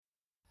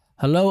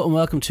Hello and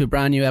welcome to a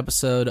brand new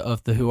episode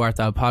of the Who Art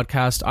Thou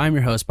podcast. I'm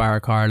your host,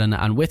 Barra Carlin,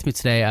 and with me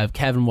today I have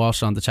Kevin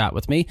Walsh on the chat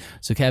with me.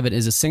 So Kevin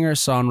is a singer,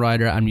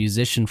 songwriter and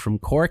musician from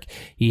Cork.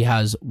 He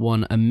has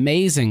one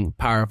amazing,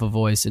 powerful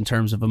voice in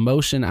terms of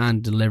emotion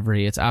and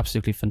delivery. It's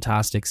absolutely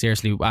fantastic.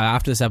 Seriously,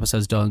 after this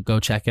episode's done,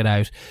 go check it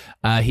out.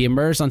 He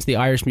emerged onto the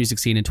Irish music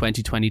scene in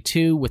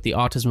 2022 with the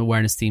autism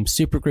awareness themed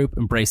supergroup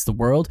Embrace the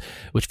World,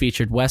 which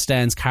featured West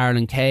End's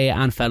Carolyn Kay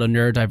and fellow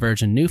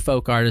neurodivergent new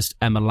folk artist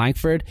Emma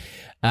Langford.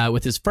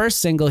 With his first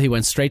single, he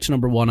went straight to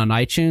number 1 on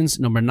iTunes,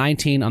 number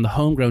 19 on the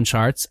homegrown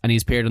charts, and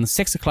he's appeared on the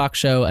 6 o'clock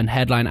show and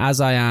headline As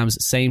I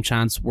Am's Same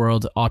Chance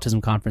World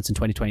Autism Conference in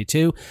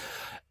 2022.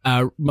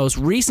 Most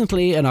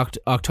recently, on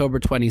October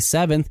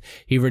 27th,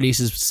 he released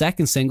his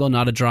second single,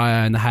 Not a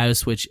Dry Eye in the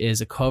House, which is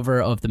a cover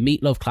of the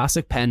Meat Loaf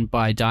classic penned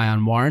by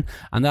Diane Warren,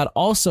 and that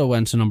also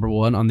went to number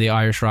 1 on the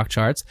Irish rock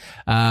charts.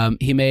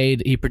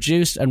 He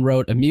produced and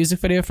wrote a music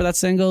video for that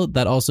single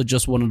that also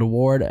just won an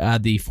award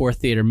at the 4th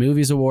Theatre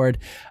Movies Award.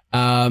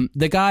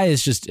 The guy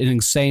is just an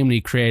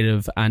insanely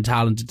creative and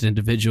talented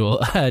individual,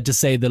 to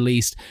say the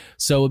least.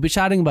 So we'll be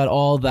chatting about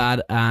all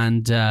that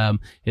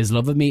and his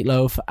love of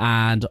meatloaf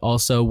and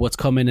also what's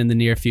coming in the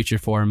near future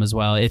for him as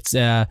well. It's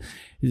a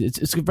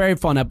very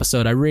fun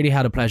episode. I really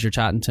had a pleasure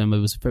chatting to him. It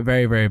was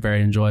very, very,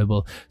 very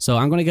enjoyable. So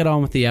I'm going to get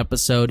on with the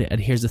episode,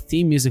 and here's the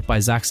theme music by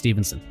Zach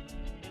Stevenson.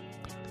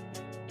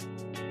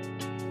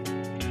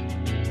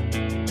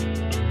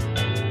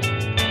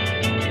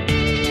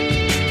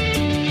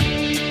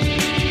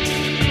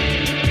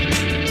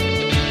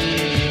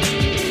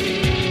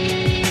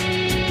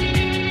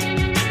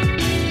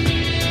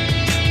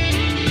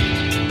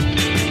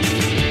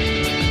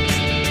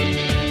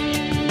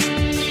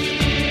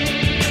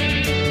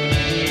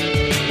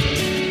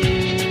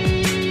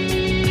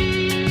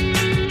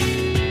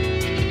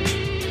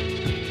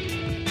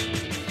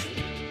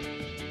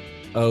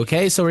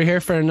 Okay, so we're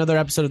here for another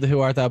episode of the Who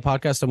Art Thou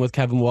podcast. I'm with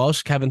Kevin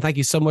Walsh. Kevin, thank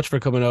you so much for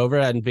coming over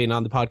and being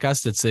on the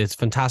podcast. It's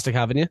fantastic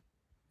having you.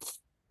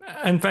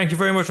 And thank you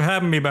very much for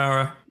having me,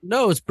 Barra.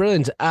 No, it's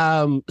brilliant.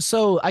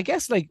 So I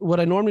guess like what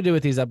I normally do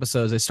with these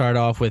episodes, I start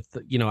off with,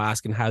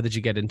 asking how did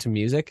you get into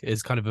music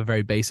is kind of a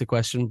very basic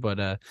question,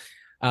 but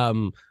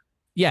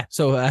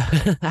So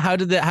how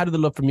did the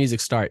love for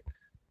music start?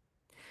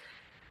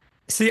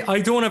 See, I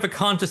don't have a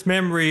conscious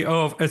memory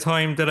of a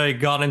time that I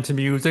got into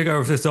music. I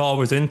was just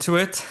always into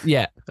it.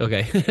 Yeah,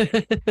 okay.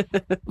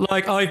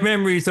 Like, I have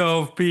memories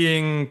of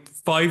being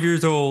 5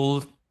 years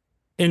old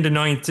in the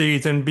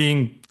 90s and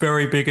being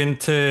very big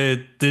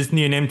into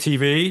Disney and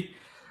MTV.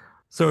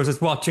 So I was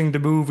just watching the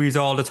movies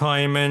all the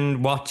time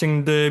and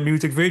watching the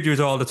music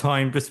videos all the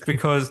time, just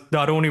because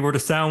not only were the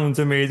sounds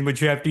amazing, but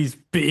you have these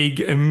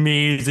big,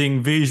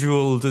 amazing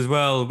visuals as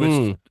well,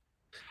 which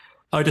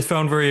I just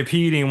found very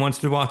appealing and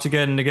wanted to watch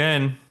again and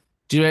again.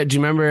 Do you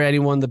remember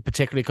anyone that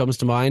particularly comes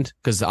to mind?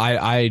 Because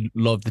I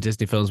loved the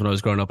Disney films when I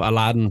was growing up.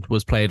 Aladdin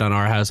was played on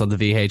our house on the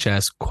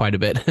VHS quite a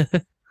bit.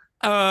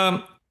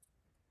 All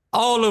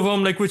of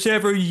them, like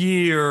whichever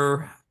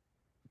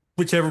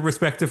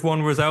respective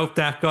one was out,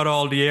 that got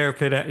all the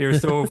airplay that year.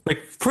 So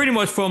like pretty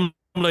much from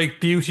like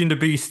Beauty and the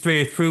Beast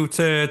straight through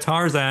to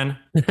Tarzan.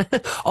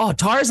 Oh,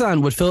 Tarzan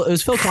it was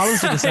Phil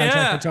Collins did the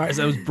soundtrack for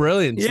Tarzan. It was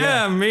brilliant.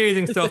 Yeah,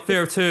 amazing stuff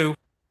there too.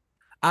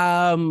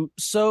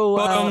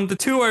 The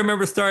two I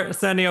remember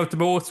standing out the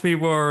most to me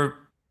were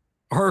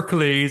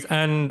Hercules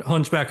and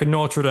Hunchback of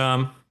Notre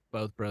Dame.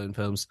 Both brilliant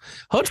films.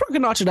 Hunchback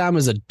of Notre Dame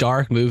is a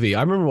dark movie.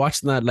 I remember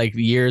watching that like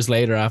years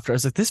later after. I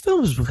was like, this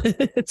film is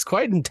it's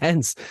quite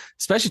intense,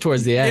 especially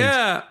towards the end.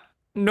 Yeah.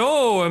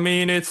 No, I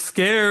mean, it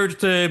scared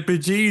the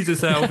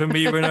bejesus out of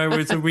me when I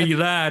was a wee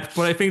lad.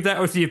 But I think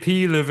that was the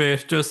appeal of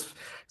it. Just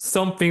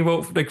something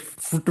about like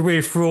the way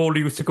Frollo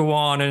used to go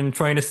on and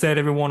trying to set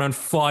everyone on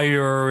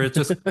fire. It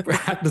just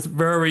had this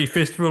very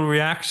visceral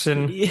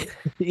reaction.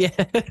 Yeah.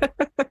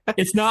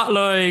 It's not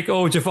like,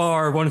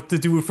 Jafar wants to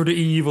do it for the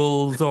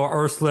evils or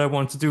Ursula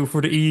wants to do it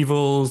for the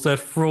evils. That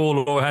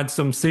Frollo had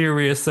some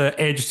serious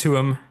edge to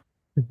him.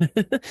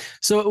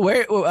 So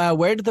where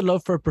did the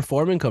love for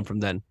performing come from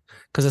then?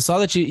 Because I saw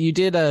that you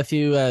did a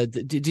few.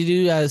 Did you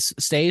do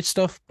stage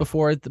stuff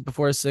before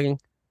singing?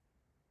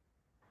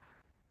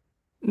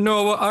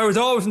 No, I was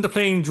always into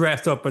playing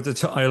dress up as a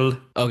child.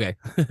 Okay.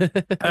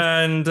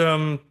 And,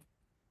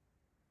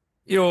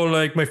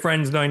 like my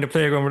friends and I in the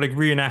playground were like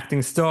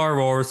reenacting Star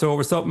Wars. So it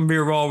was something we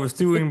were always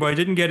doing, but I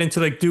didn't get into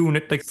like doing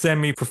it like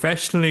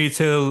semi-professionally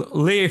till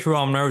later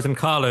on when I was in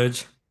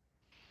college.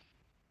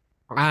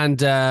 And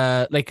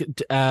how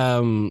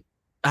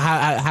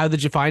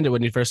did you find it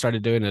when you first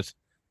started doing it?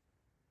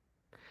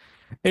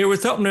 It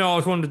was something I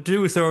always wanted to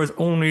do, so I was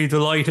only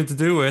delighted to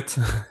do it.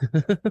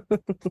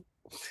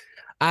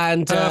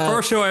 And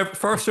first show I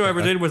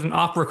ever did was an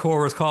opera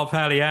chorus called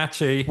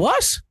Pagliacci.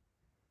 What?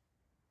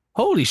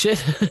 Holy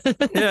shit!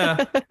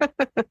 Yeah,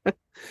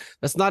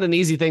 that's not an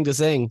easy thing to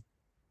sing.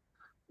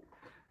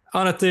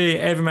 On it, the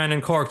Everyman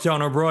in Cork,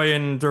 John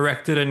O'Brien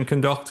directed and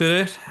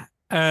conducted it,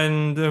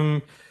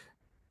 and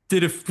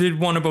did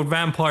one about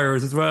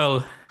vampires as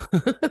well.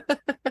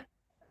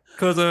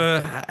 because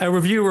a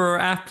reviewer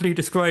aptly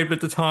described at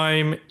the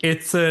time,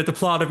 it's the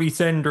plot of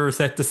EastEnders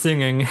set to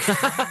singing.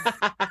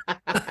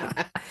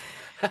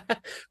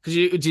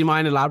 Do you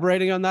mind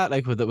elaborating on that,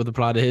 like what the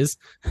plot is?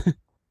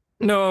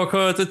 No,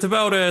 because it's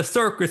about a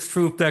circus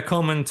troupe that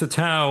come into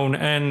town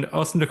and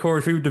us and the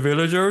chorus the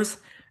villagers.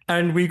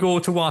 And we go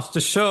to watch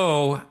the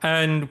show.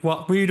 And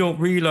what we don't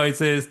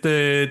realize is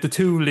the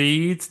two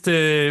leads,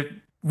 the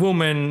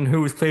woman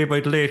who was played by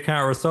the late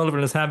Cara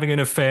Sullivan, is having an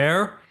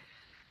affair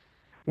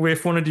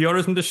with one of the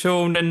others in the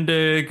show. And then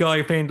the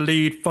guy playing the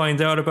lead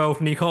finds out about it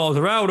and he calls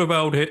her out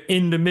about it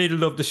in the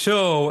middle of the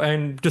show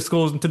and just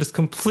goes into this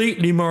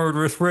completely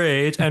murderous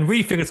rage. And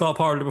we think it's all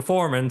part of the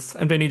performance.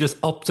 And then he just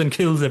ups and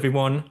kills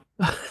everyone.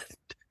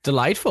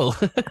 Delightful.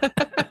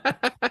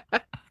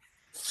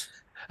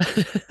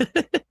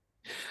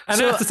 And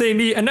that's the same.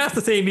 And that's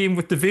the same even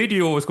with the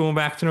videos going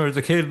back to when I was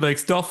a kid. Like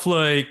stuff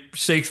like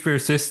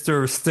Shakespeare's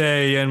Sister,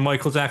 Stay, and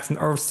Michael Jackson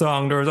Earth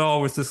Song. There's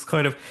always this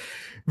kind of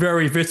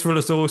very visceral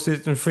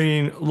association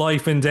between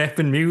life and death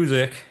in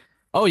music.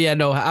 Oh yeah,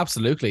 no,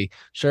 absolutely,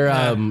 sure.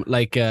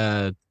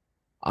 Yeah.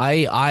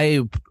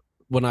 I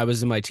when I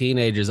was in my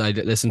teenagers, I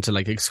listened to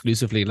like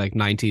exclusively like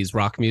 90s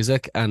rock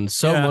music, and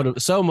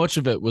so much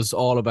of it was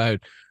all about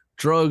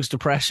drugs,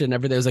 depression,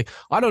 everything. I was like,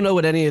 I don't know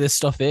what any of this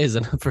stuff is,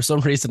 and for some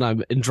reason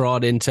I'm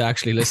drawn into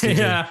actually listening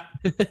to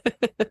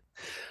it.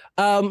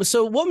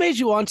 So what made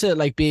you want to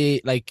like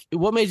be like,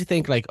 what made you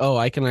think like, oh,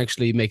 I can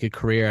actually make a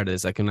career out of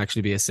this, I can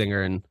actually be a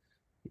singer and,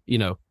 you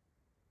know,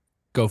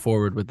 go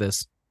forward with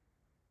this?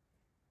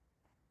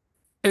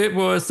 It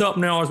was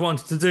something I always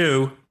wanted to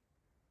do.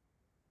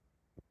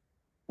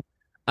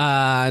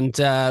 And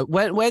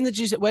when did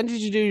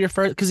you do your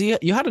first? Because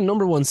you had a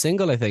number one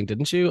single, I think,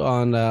 didn't you,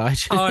 on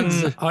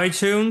iTunes? On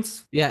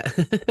iTunes, yeah.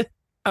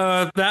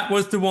 that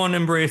was the one,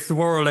 "Embrace the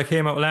World," that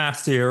came out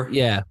last year.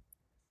 Yeah.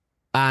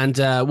 And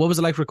what was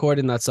it like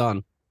recording that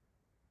song?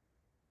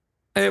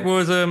 It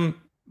was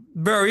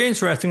very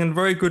interesting and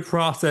very good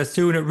process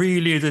too, and it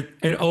really is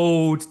an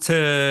ode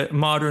to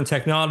modern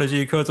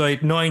technology because I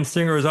had 9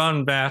 singers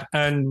on that,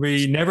 and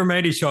we never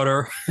met each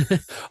other.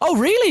 Oh,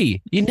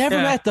 really? You never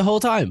met the whole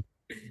time?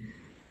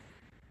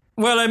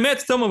 Well, I met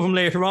some of them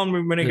later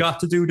on when I got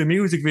to do the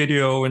music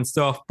video and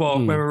stuff, but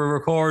when we were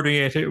recording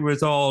it, it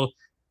was all,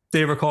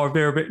 they record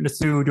their bit in the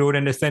studio and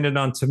then they send it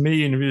on to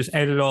me and we just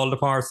edit all the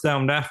parts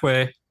down that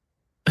way.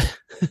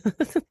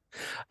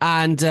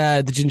 And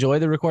did you enjoy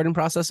the recording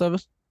process of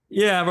it?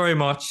 Yeah, very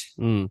much.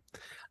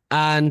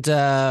 And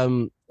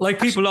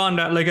like people on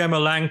that, like Emma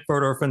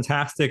Langford, are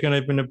fantastic, and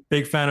I've been a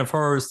big fan of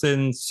hers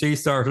since she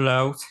started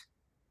out.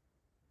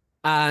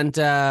 And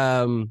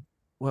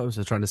what was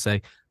I trying to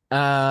say?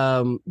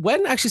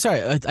 When actually,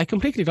 sorry, I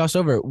completely glossed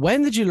over.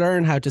 When did you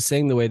learn how to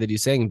sing the way that you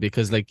sing?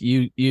 Because like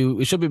you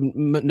it should be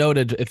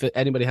noted, if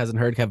anybody hasn't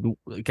heard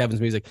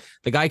Kevin's music,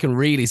 the guy can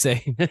really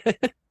sing.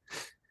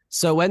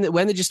 So when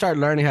did you start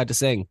learning how to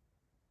sing?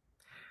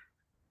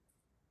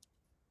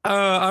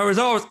 I was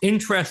always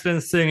interested in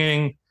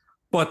singing,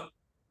 but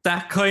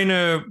that kind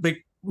of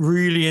like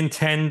really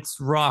intense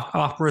rock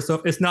opera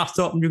stuff, it's not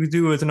something you can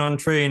do as an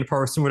untrained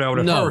person without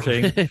it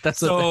hurting.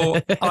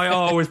 So I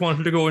always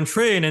wanted to go and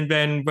train, and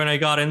then when I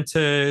got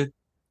into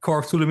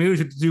Cork School of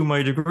Music to do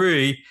my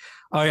degree,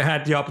 I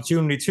had the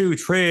opportunity to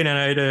train, and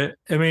I had an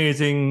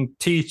amazing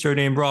teacher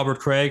named Robert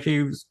Craig.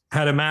 He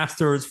had a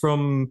master's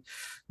from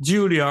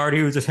Juilliard.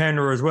 He was a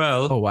tenor as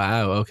well. Oh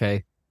wow,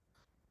 okay.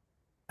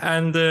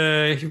 And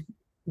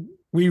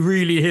we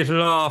really hit it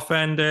off,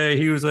 and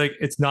he was like,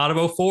 it's not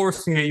about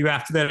forcing it, you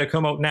have to let it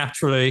come out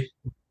naturally.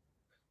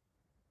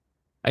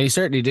 And you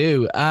certainly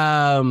do.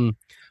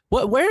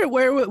 What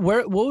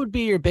would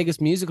be your biggest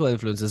musical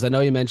influences? I know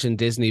you mentioned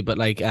Disney, but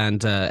like,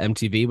 and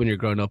MTV when you're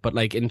growing up, but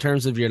like in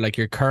terms of your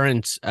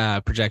current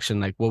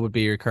projection, like what would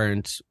be your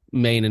current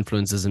main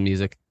influences in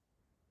music?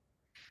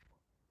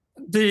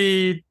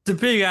 The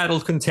big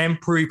adult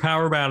contemporary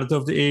power ballads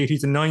of the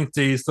 80s and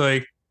 90s,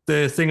 like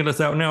the single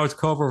that's out now is a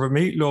cover of a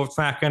Meatloaf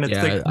track, and it's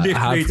like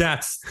literally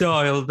that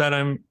style that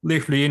I'm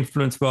literally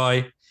influenced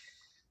by.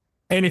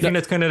 Anything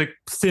that's kind of like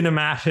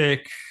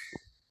cinematic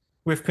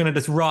with kind of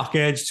this rock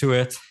edge to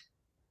it.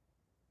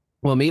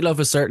 Well, Meatloaf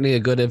is certainly a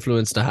good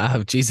influence to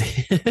have, geez.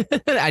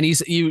 And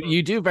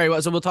you do very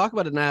well. So we'll talk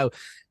about it now.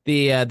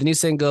 The new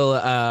single,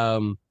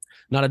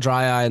 "Not a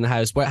Dry Eye in the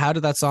House." How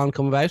did that song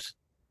come about?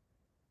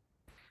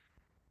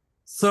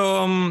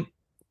 So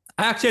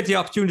I actually had the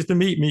opportunity to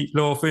meet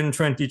Meatloaf in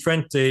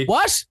 2020.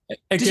 What?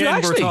 Again, did you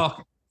actually? We're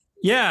talking.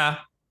 Yeah.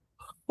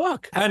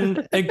 Fuck.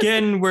 And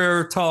again,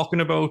 we're talking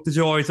about the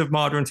joys of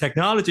modern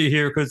technology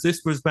here, because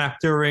this was back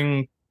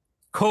during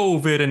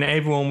COVID and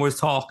everyone was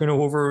talking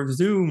over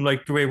Zoom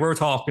like the way we're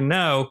talking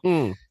now.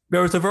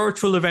 There was a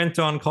virtual event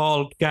on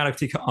called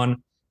GalaxyCon.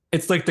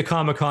 It's like the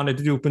Comic-Con that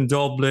they do up in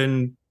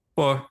Dublin,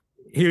 but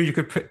here you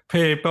could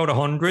pay about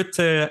 100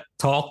 to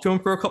talk to him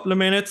for a couple of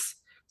minutes.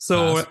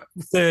 So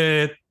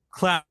the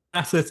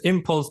classic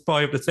impulse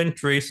buy of the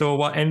century. So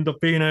what ended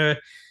up being a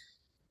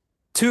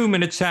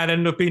 2-minute chat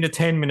ended up being a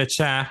 10-minute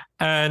chat.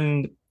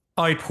 And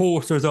I had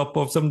posters up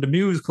of some of the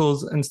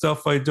musicals and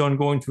stuff I'd done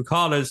going through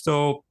college.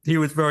 So he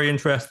was very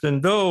interested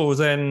in those.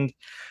 And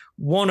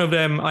one of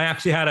them, I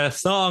actually had a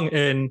song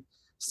in.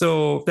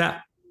 So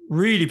that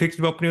really picked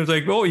him up, and he was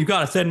like, "Oh, you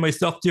got to send my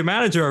stuff to your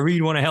manager. I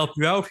really want to help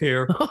you out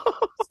here."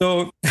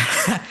 So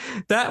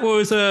that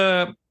was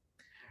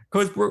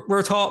because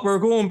we're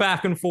going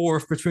back and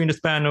forth between the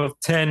span of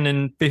 10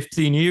 and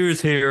 15 years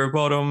here.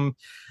 But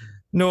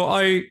no,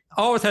 I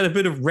always had a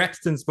bit of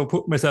reticence about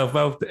putting myself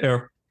out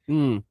there.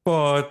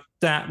 But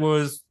that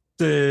was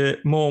the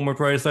moment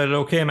where I decided,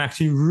 okay, I'm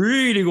actually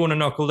really going to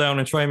knuckle down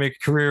and try and make a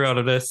career out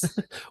of this.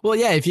 Well,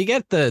 yeah, if you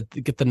get the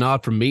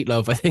nod from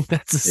Meatloaf, I think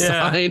that's a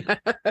sign.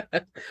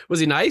 Was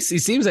he nice?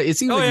 It seems like it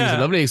was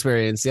a lovely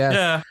experience.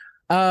 Yeah.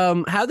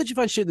 How did you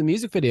find shooting the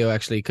music video,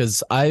 actually?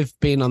 Because I've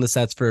been on the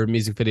sets for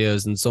music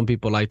videos, and some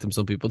people like them,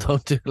 some people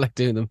don't like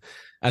doing them.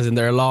 As in,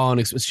 they're a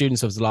long shooting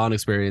stuff's a long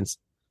experience.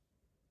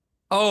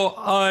 Oh,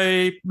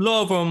 I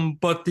love them,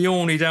 but the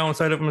only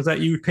downside of them is that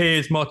you pay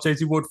as much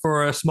as you would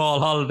for a small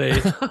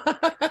holiday.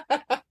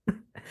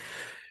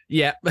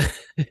 Yeah.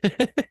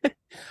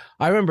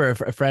 I remember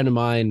a friend of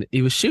mine,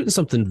 he was shooting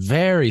something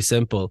very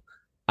simple,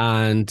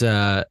 and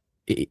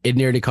it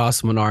nearly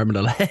cost him an arm and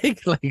a leg.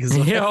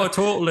 Yeah,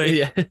 totally.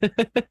 Yeah.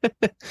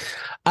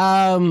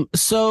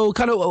 So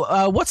kind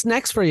of what's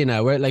next for you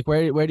now? Where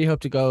do you hope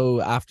to go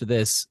after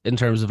this in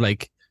terms of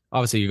like,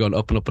 obviously you're going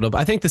up and up and up.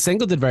 I think the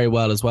single did very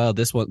well as well.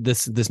 This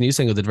new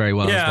single did very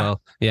well as well.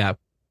 Yeah.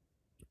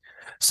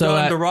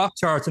 So the rock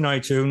charts in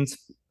iTunes.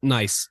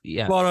 Nice.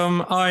 Yeah. But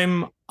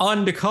I'm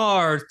on the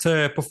card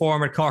to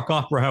perform at Cork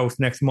Opera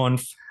House next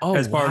month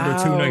as part of their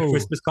 2-night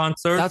Christmas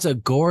concert. That's a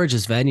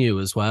gorgeous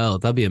venue as well.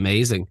 That'd be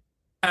amazing.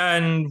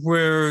 And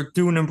we're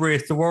doing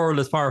Embrace the World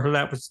as part of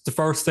that, which is the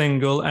first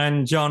single.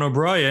 And John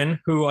O'Brien,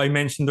 who I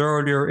mentioned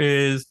earlier,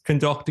 is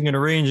conducting and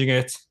arranging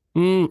it.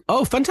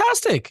 Oh,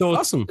 fantastic. So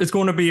awesome. It's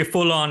going to be a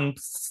full-on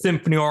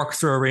symphony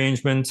orchestra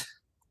arrangement,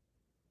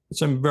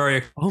 which I'm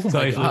very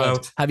excited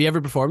about. Have you ever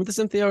performed with the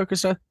symphony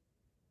orchestra?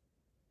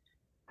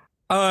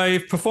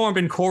 I've performed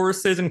in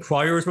choruses and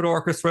choirs with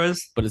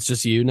orchestras. But it's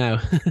just you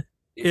now.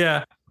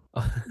 Yeah.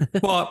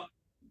 But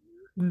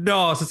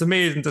no, it's just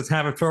amazing to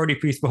have a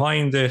 30-piece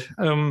behind it.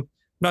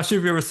 Not sure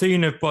if you've ever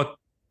seen it, but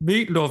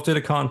Meatloaf did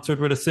a concert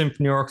with a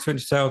symphony orchestra in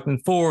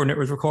 2004, and it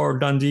was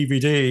recorded on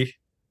DVD.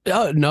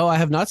 Oh no, I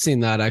have not seen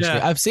that actually.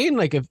 Yeah. I've seen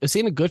a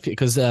good few,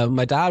 because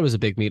my dad was a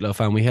big Meatloaf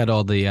fan. We had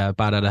all the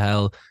Bad Out of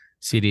Hell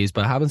CDs,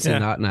 but I haven't seen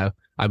that now.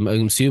 I'm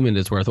assuming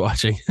it's worth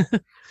watching.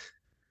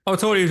 Oh,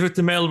 totally. It was with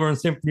the Melbourne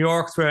Symphony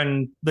Orchestra,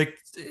 and like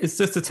it's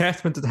just a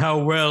testament to how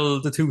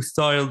well the two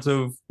styles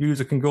of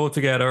music can go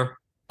together.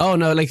 Oh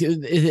no, like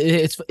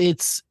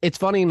it's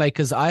funny, like,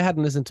 because I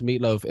hadn't listened to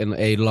Meatloaf in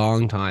a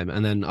long time,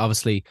 and then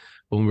obviously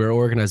when we were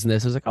organizing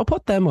this, I was like, I'll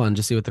put them on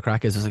just see what the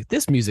crack is. I was like,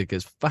 this music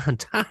is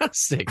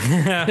fantastic.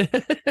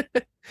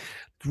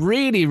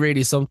 Really,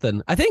 really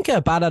something. I think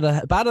Bad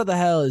Out of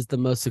Hell is the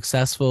most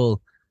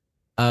successful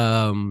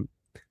album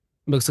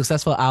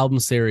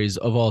series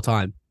of all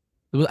time.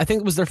 I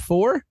think, was there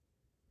 4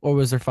 or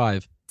was there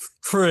 5?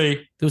 3.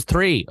 There was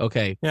 3.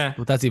 Okay. Yeah.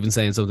 Well, that's even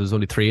saying so. There's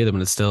only 3 of them,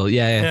 and it's still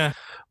yeah.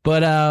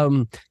 But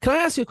can I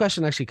ask you a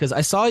question, actually? Because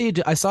I saw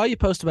you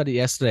post about it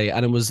yesterday,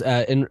 and it was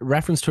in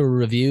reference to a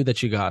review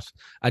that you got,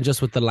 and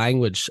just with the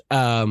language.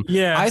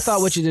 Yeah. I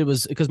thought what you did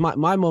was, because my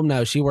mum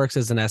now, she works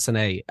as an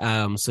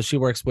SNA. So she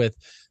works with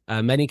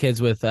many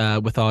kids with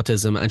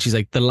autism, and she's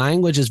like, the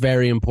language is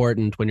very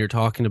important when you're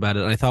talking about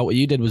it. And I thought what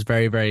you did was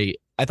very, very.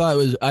 I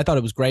thought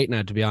it was great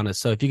now, to be honest.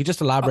 So if you could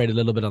just elaborate a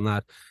little bit on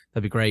that,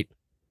 that'd be great.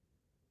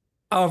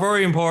 Oh,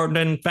 very important,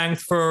 and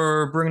thanks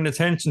for bringing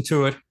attention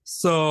to it.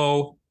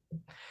 So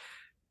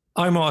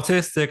I'm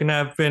autistic and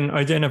have been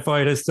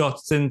identified as such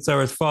since I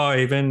was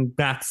 5, and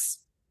that's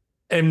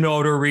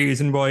another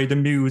reason why the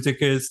music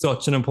is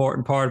such an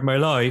important part of my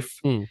life.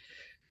 But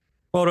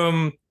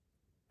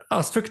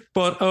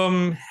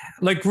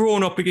like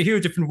growing up, you hear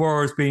different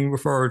words being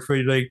referred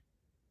to, like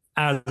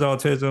as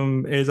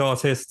autism, is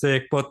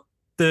autistic, but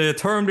the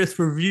term this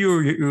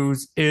reviewer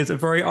used is a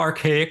very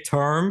archaic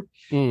term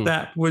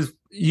that was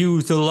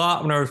used a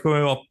lot when I was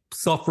growing up,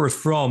 suffers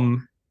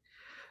from.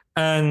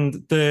 And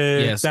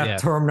that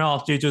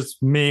terminology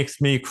just makes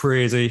me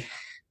crazy.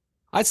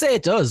 I'd say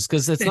it does,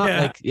 because it's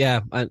not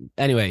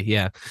anyway,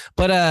 yeah.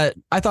 But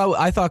I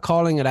thought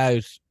calling it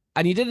out,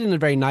 and you did it in a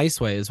very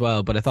nice way as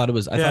well. But I thought it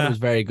was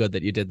very good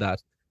that you did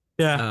that.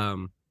 Yeah.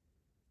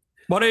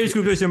 What age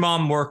group does your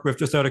mom work with,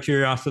 just out of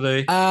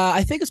curiosity?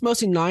 I think it's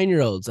mostly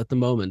 9-year-olds at the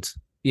moment.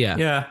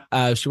 Yeah.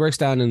 Yeah. She works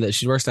down in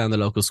the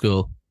local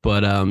school.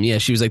 But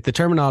she was like, the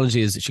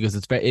terminology is, she goes,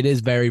 it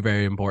is very,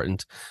 very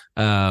important.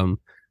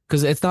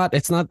 Because it's not,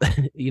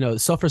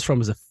 suffers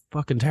from is a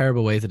fucking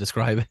terrible way to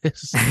describe it.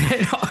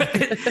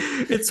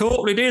 It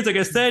totally is. Like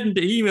I said in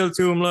the email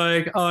to him,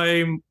 like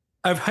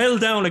I've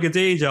held down like a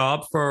day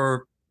job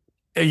for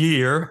a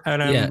year,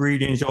 and I'm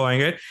really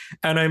enjoying it.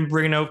 And I'm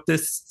bringing out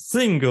this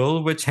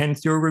single, which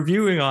hence you're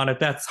reviewing on it.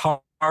 That's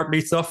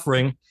hardly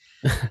suffering.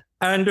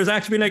 And there's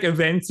actually been like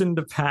events in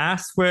the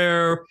past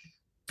where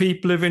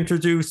people have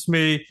introduced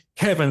me.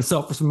 Kevin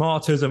suffers from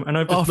autism, and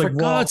I've Oh, just for like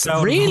God's walked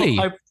out. really?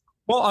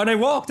 I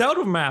walked out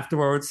of him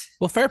afterwards.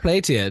 Well, fair play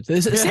to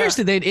you.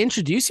 Seriously, they'd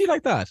introduce you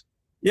like that?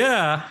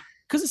 Yeah.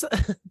 Because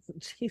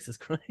it's Jesus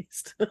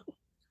Christ.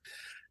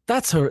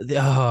 That's her.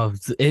 Oh,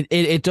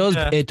 it does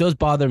Yeah. it does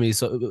bother me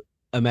so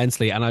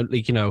immensely, and I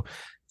like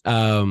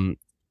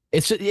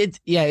it's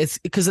it's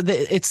because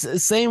it's the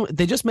same.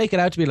 They just make it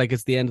out to be like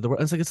it's the end of the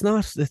world. It's like it's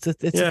not.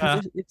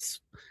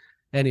 It's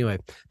anyway.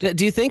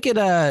 Do you think it?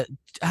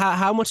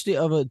 How much do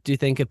you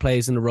think it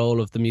plays in the role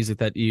of the music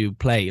that you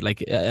play?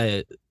 Like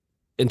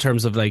in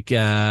terms of like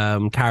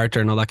character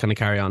and all that kind of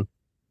carry on.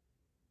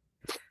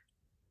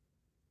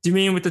 Do you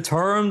mean with the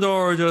terms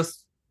or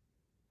just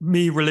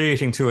me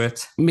relating to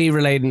it? Me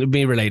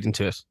relating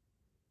to it.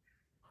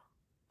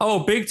 Oh,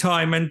 big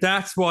time. And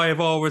that's why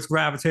I've always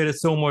gravitated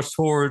so much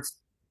towards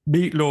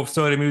Meatloaf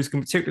side of music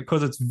in particular,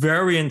 because it's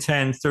very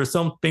intense. There's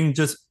something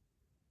just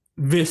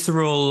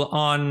visceral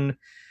on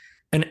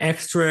an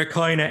extra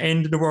kind of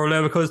end of the world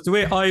level. Because the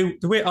way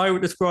I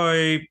would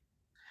describe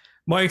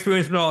my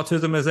experience with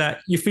autism is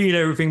that you feel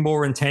everything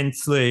more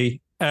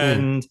intensely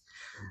and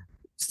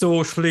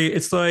socially.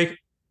 It's like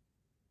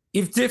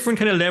if different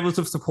kind of levels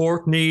of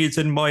support needs,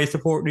 and my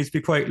support needs to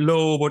be quite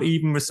low, but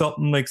even with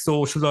something like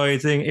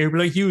socializing, it would be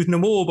like using a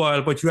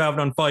mobile, but you have it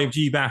on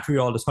 5G battery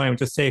all the time. It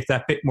just takes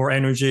that bit more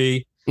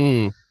energy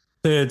to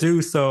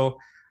do so.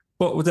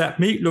 But with that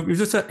Meatloaf, it was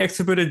just an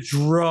extra bit of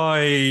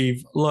drive.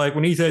 Like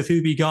when he says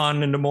he'll be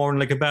gone in the morning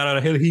like a bat out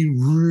of hell, he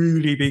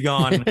really be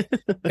gone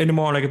in the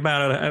morning like a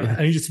bat out of hell.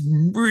 And he just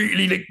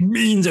really like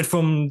means it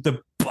from the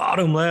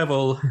bottom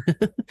level.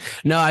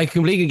 No, I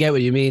completely get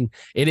what you mean.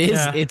 It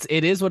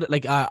is what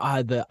like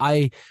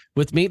I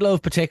with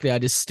Meatloaf particularly, I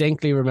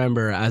distinctly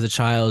remember as a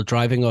child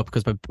driving up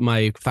because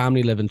my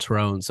family live in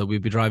Tyrone, so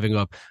we'd be driving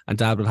up and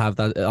Dad would have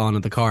that on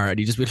in the car, and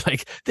he'd just be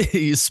like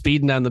he's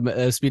speeding down the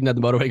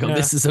motorway, going,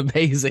 "This is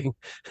amazing."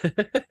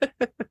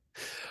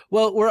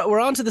 Well, we're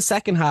on to the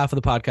second half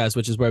of the podcast,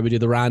 which is where we do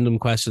the random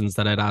questions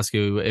that I'd ask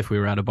you if we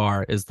were at a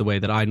bar, is the way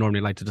that I normally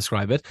like to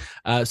describe it.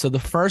 So the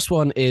first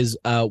one is,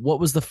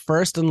 what was the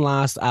first and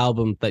last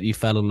album that you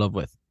fell in love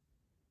with?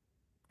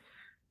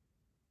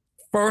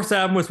 First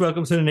album was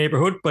Welcome to the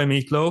Neighborhood by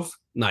Meatloaf.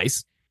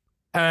 Nice.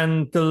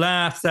 And the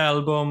last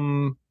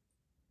album,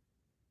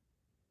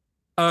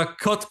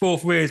 Cuts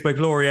Both Ways by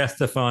Gloria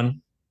Estefan.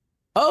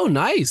 Oh,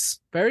 nice.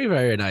 Very,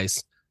 very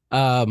nice.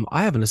 I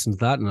haven't listened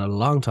to that in a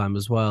long time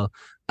as well.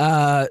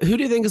 Who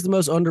do you think is the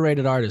most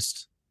underrated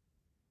artist?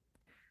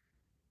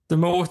 The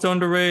most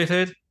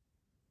underrated?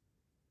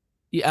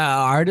 Yeah,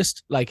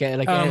 artist, like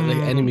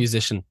any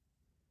musician.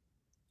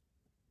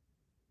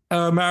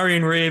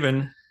 Marion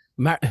Raven.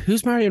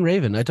 Who's Marion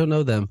Raven? I don't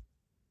know them.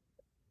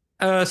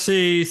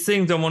 She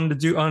sings she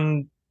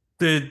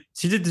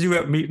did the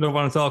duet Meatloaf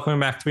on It's All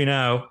Coming Back to Me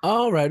Now.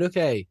 Oh, right.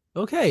 Okay.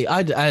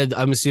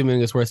 I'm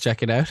assuming it's worth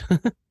checking out.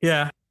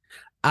 Yeah.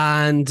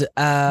 And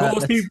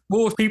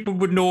most people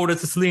would know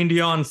it's a Celine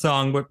Dion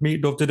song, but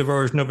Meatloaf did a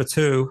version of it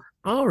too.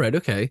 All right,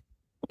 okay.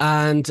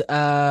 And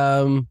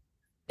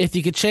if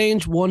you could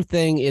change one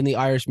thing in the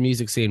Irish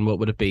music scene, what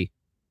would it be?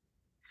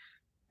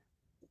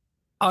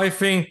 I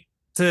think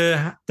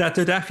that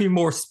there'd actually be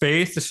more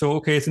space to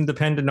showcase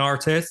independent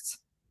artists.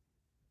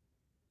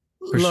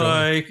 For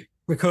sure.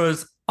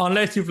 Because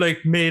unless you've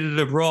like made it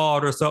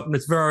abroad or something,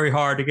 it's very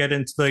hard to get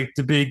into like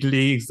the big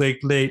leagues, like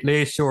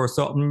Late Show or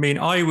something. I mean,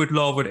 I would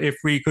love it if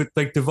we could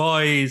like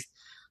devise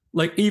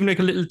like even like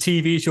a little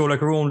TV show,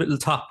 like our own little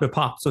Top of the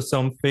Pops or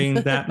something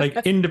that like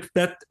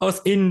that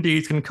us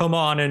indies can come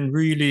on and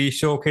really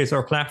showcase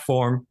our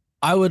platform.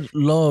 I would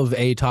love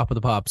a Top of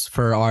the Pops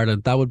for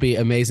Ireland. That would be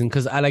amazing,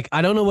 because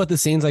I don't know what the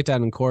scene's like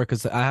down in Cork,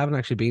 because I haven't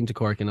actually been to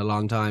Cork in a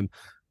long time.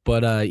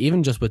 But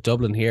even just with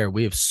Dublin here,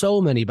 we have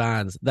so many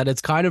bands that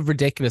it's kind of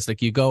ridiculous.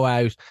 Like you go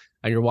out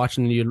and you're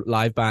watching a new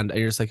live band and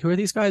you're just like, who are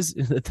these guys?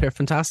 They're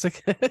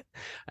fantastic.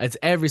 It's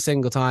every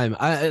single time.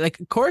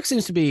 Cork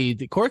has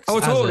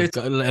totally.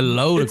 a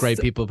load of great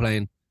people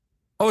playing.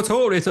 Oh,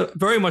 totally. It's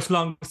very much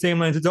along the same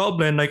lines of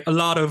Dublin. Like a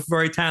lot of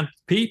very talented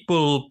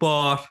people,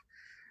 but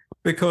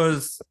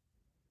because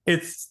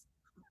it's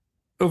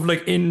of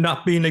like in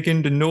not being like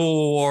in the know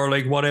or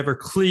like whatever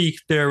clique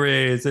there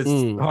is, it's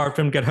hard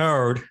for them to get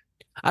heard.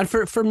 And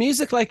for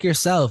music like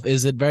yourself,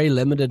 is it very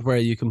limited where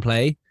you can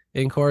play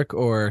in Cork,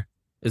 or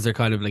is there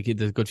kind of like a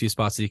good few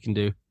spots that you can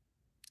do?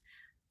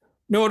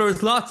 No,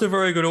 there's lots of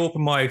very good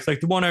open mics.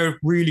 Like the one I would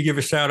really give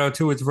a shout out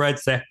to is Red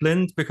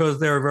Zeppelin, because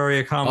they're a very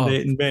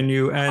accommodating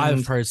venue. And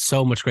I've heard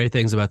so much great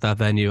things about that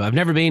venue. I've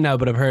never been now,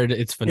 but I've heard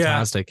it's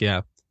fantastic.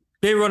 Yeah.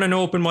 They run an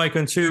open mic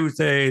on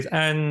Tuesdays,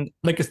 and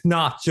like it's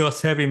not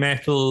just heavy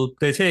metal.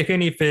 They take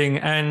anything,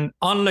 and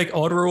unlike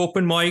other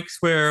open mics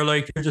where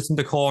like you're just in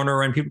the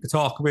corner and people can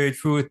talk about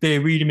through it, they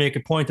really make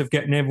a point of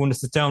getting everyone to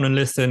sit down and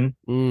listen.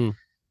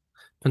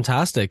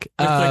 Fantastic.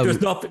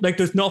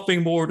 There's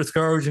nothing more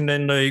discouraging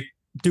than like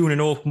doing an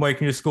open mic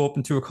and you just go up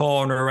into a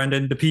corner and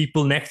then the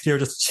people next to you are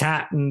just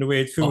chatting the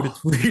way through.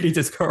 It's really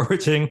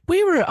discouraging.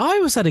 I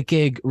was at a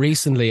gig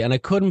recently and I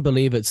couldn't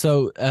believe it.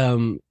 So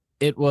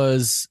it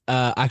was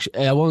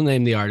actually I won't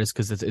name the artist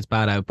because it's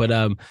bad out,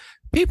 but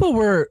people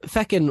were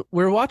we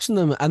were watching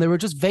them and they were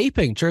just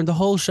vaping during the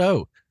whole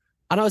show.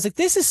 And I was like,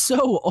 this is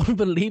so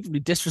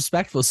unbelievably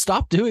disrespectful.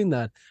 Stop doing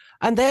that.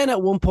 And then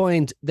at one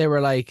point they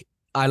were like,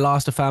 I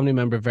lost a family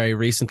member very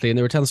recently, and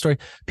they were telling the story.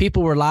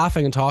 People were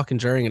laughing and talking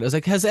during it. I was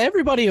like, has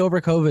everybody over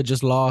COVID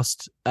just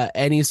lost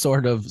any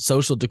sort of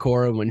social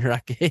decorum when you're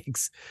at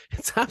gigs?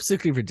 It's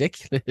absolutely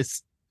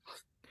ridiculous.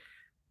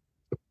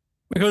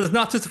 Because it's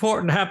not just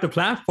important to have the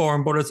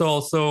platform, but it's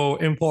also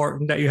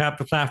important that you have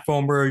the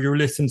platform where you're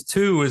listened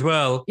to as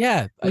well.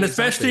 Yeah. And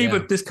especially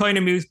with this kind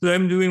of music that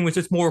I'm doing, which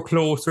is more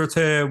closer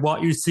to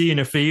what you see in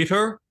a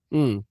theater.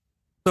 Mm.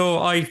 So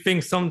I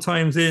think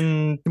sometimes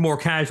in the more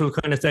casual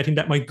kind of setting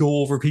that might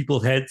go over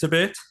people's heads a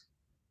bit.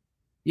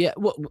 Yeah.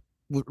 Well,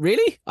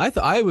 really?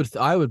 I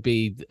would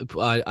be,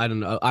 I don't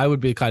know. I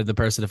would be kind of the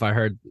person if I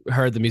heard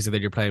the music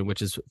that you're playing,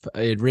 which is,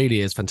 it really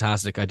is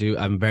fantastic.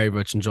 I'm very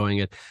much enjoying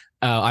it.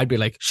 I'd be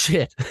like,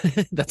 shit,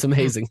 that's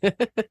amazing.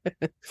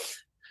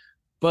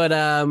 But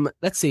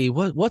let's see,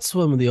 what's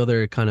one of the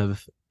other kind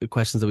of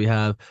questions that we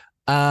have?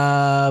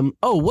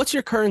 What's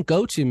your current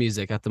go-to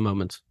music at the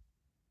moment?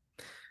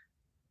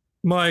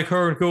 My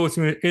current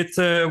go-to, it's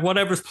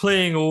whatever's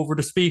playing over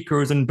the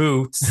speakers in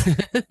Boots.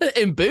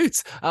 In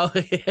Boots? Oh,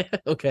 yeah,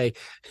 okay.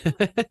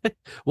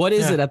 What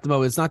is it at the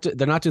moment? It's not.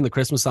 They're not doing the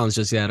Christmas songs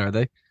just yet, are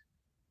they?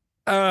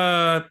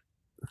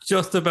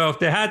 Just about.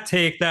 They had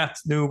Take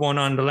That's new one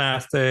on the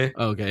last day.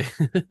 Okay.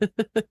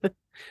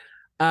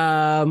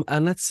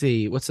 And let's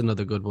see, what's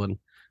another good one?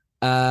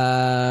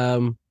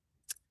 Do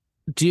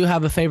you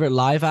have a favorite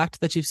live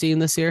act that you've seen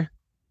this year?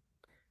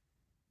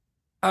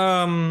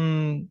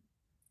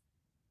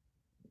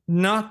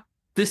 Not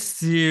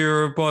this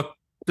year, but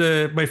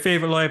my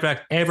favorite live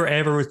act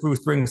ever was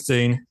Bruce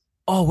Springsteen.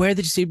 Oh, where'd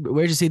you see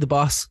the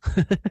boss?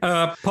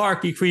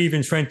 Park Cleave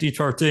in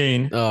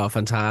 2013. Oh,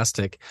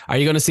 fantastic! Are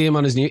you going to see him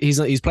on his new?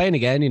 He's playing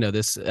again. You know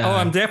this.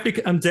 I'm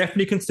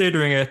definitely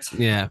considering it.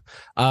 Yeah.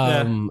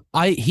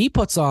 He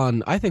puts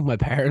on. I think my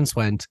parents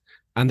went,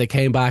 and they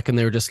came back, and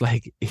they were just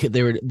like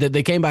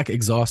they came back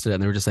exhausted,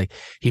 and they were just like,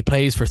 he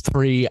plays for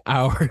 3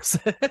 hours.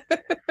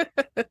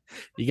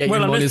 You get your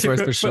money's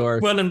worth for sure.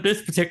 Well, in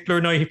this particular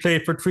night, he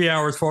played for 3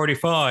 hours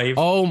 45.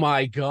 Oh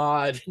my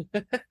God.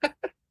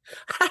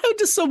 How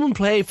does someone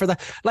play for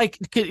that? Like,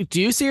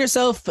 do you see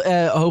yourself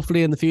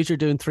hopefully in the future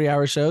doing 3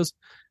 hour shows?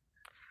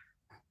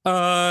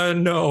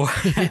 No.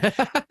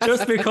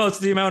 Just because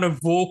the amount of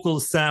vocal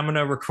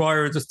stamina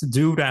required just to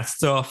do that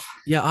stuff.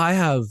 Yeah, I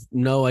have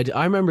no idea.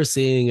 I remember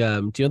seeing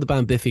do you know the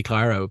band Biffy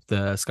Clyro,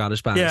 the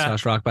Scottish band, the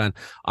Scottish rock band?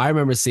 I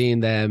remember seeing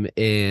them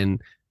in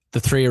the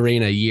 3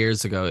 Arena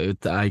years ago.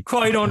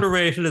 Quite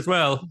underrated as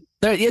well.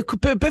 Yeah,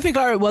 Biffy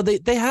Clyro. Well,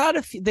 they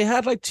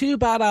had like 2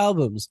 bad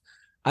albums,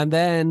 and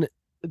then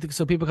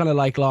so people kind of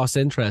like lost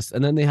interest,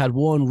 and then they had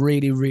one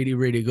really, really,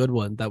 really good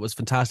one that was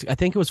fantastic. I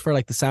think it was for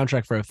like the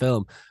soundtrack for a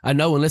film, and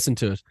no one listened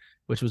to it,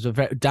 which was a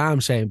very damn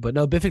shame. But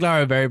no, Biffy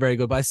Clyro are very, very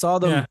good. But I saw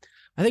them. Yeah.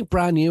 I think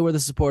Brand New were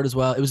the support as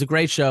well. It was a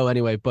great show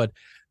anyway, but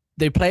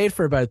they played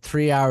for about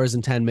 3 hours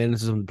and 10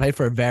 minutes or something. They played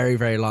for a very,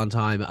 very long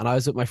time. And I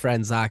was with my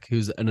friend Zach,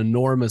 who's an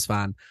enormous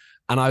fan.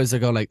 And I was there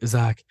going like,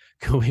 Zach,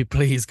 can we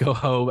please go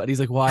home? And he's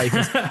like, why? He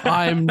goes,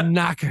 I'm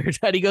knackered.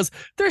 And he goes,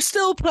 they're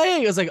still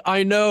playing. I was like,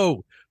 I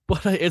know.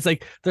 But it's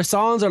like their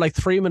songs are like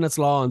 3 minutes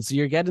long. So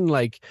you're getting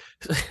like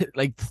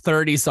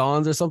 30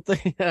 songs or something.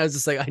 And I was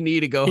just like, I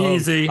need to go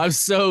Easy. home. I'm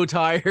so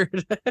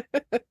tired.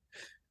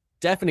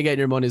 Definitely getting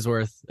your money's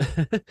worth.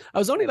 I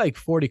was only like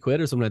 40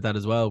 quid or something like that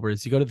as well.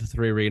 Whereas you go to the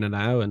 3 Arena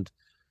now, and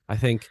I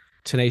think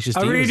Tenacious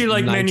D. I really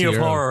like Many of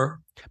Euro. Horror.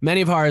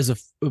 Many of Horror is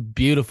a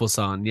beautiful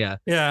song. Yeah.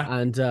 Yeah.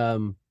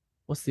 And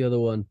what's the other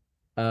one?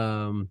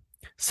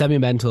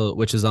 Semi-Mental,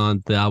 which is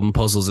on the album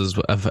Puzzles, is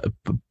a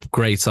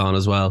great song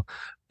as well.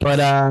 But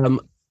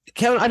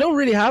Kevin, I don't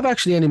really have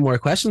actually any more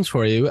questions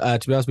for you. To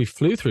be honest, we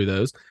flew through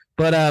those.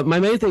 But my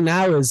main thing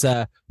now is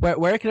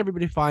where can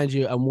everybody find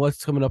you, and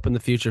what's coming up in the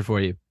future for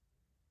you?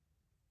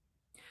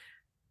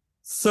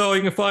 So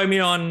you can find me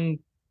on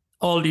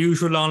all the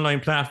usual online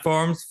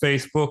platforms,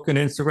 Facebook and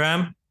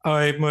Instagram.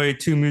 I have my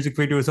 2 music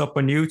videos up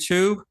on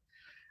YouTube.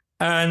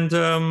 And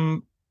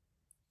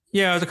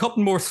there's a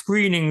couple more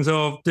screenings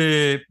of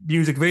the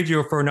music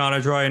video for Not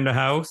a Dry in the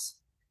House.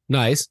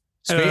 Nice.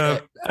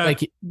 Like,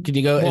 can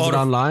you go? Is it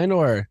online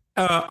or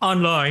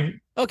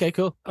online? Okay,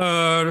 cool.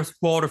 There's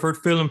Waterford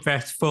Film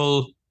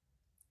Festival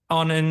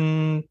on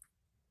in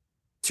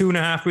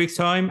 2.5 weeks'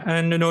 time,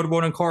 and another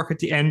one in Cork at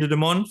the end of the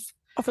month.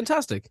 Oh,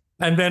 fantastic!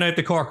 And then at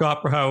the Cork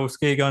Opera House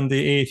gig on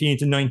the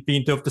 18th and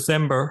 19th of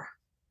December.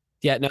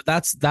 Yeah, no,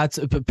 that's.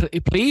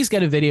 Please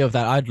get a video of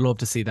that. I'd love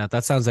to see that.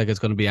 That sounds like it's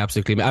going to be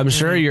absolutely. I'm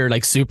sure you're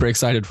like super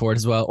excited for it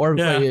as well, or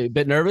a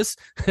bit nervous.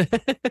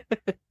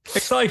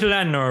 Excited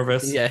and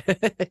nervous. Yeah.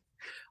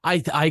 I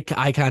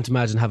can't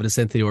imagine having a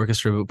symphony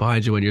orchestra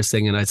behind you when you're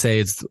singing. I'd say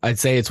it's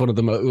one of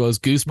the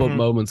most goosebump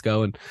moments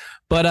going.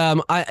 But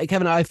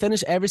Kevin, I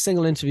finish every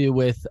single interview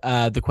with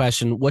the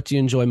question: what do you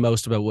enjoy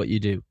most about what you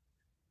do?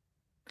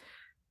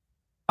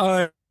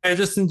 I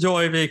just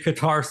enjoy the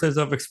catharsis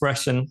of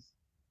expression.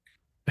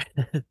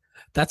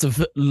 That's a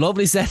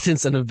lovely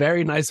sentence and a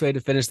very nice way to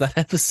finish that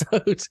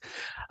episode.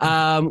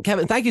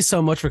 Kevin, thank you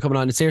so much for coming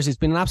on. And seriously, it's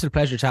been an absolute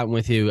pleasure chatting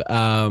with you.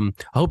 I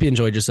hope you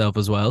enjoyed yourself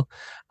as well.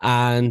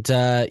 And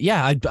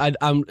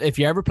if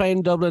you're ever playing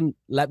in Dublin,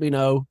 let me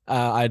know.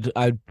 I'd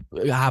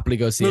happily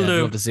go see it.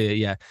 I'd love to see it.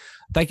 Yeah.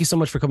 Thank you so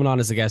much for coming on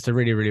as a guest. I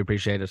really, really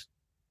appreciate it.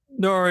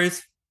 No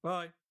worries.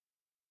 Bye.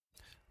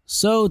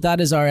 So that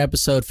is our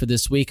episode for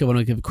this week. I want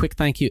to give a quick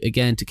thank you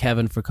again to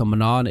Kevin for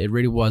coming on. It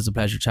really was a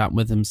pleasure chatting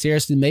with him.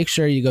 Seriously, make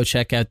sure you go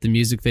check out the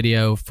music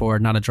video for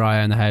Not a Dry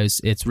Eye in the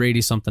House. It's really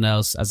something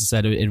else. As I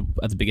said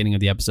at the beginning of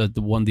the episode,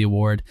 they won the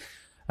award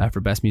for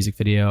best music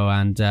video,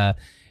 and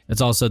it's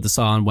also, the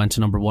song went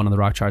to #1 on the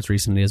rock charts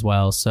recently as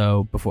well.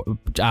 So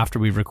after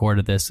we've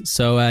recorded this,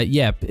 so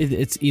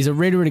he's a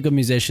really, really good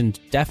musician.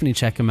 Definitely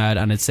check him out,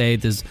 and I'd say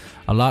there's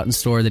a lot in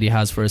store that he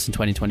has for us in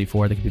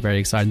 2024 that could be very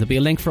exciting. There'll be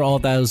a link for all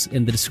those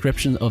in the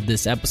description of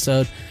this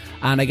episode.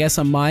 And I guess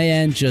on my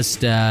end,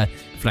 just if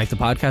you like the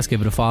podcast,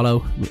 give it a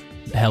follow.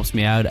 It helps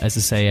me out, as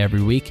I say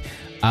every week.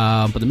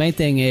 But the main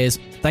thing is,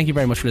 thank you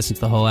very much for listening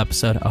to the whole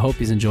episode. I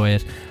hope you enjoy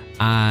it,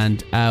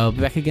 and I'll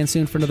be back again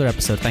soon for another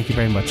episode. Thank you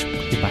very much.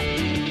 Goodbye.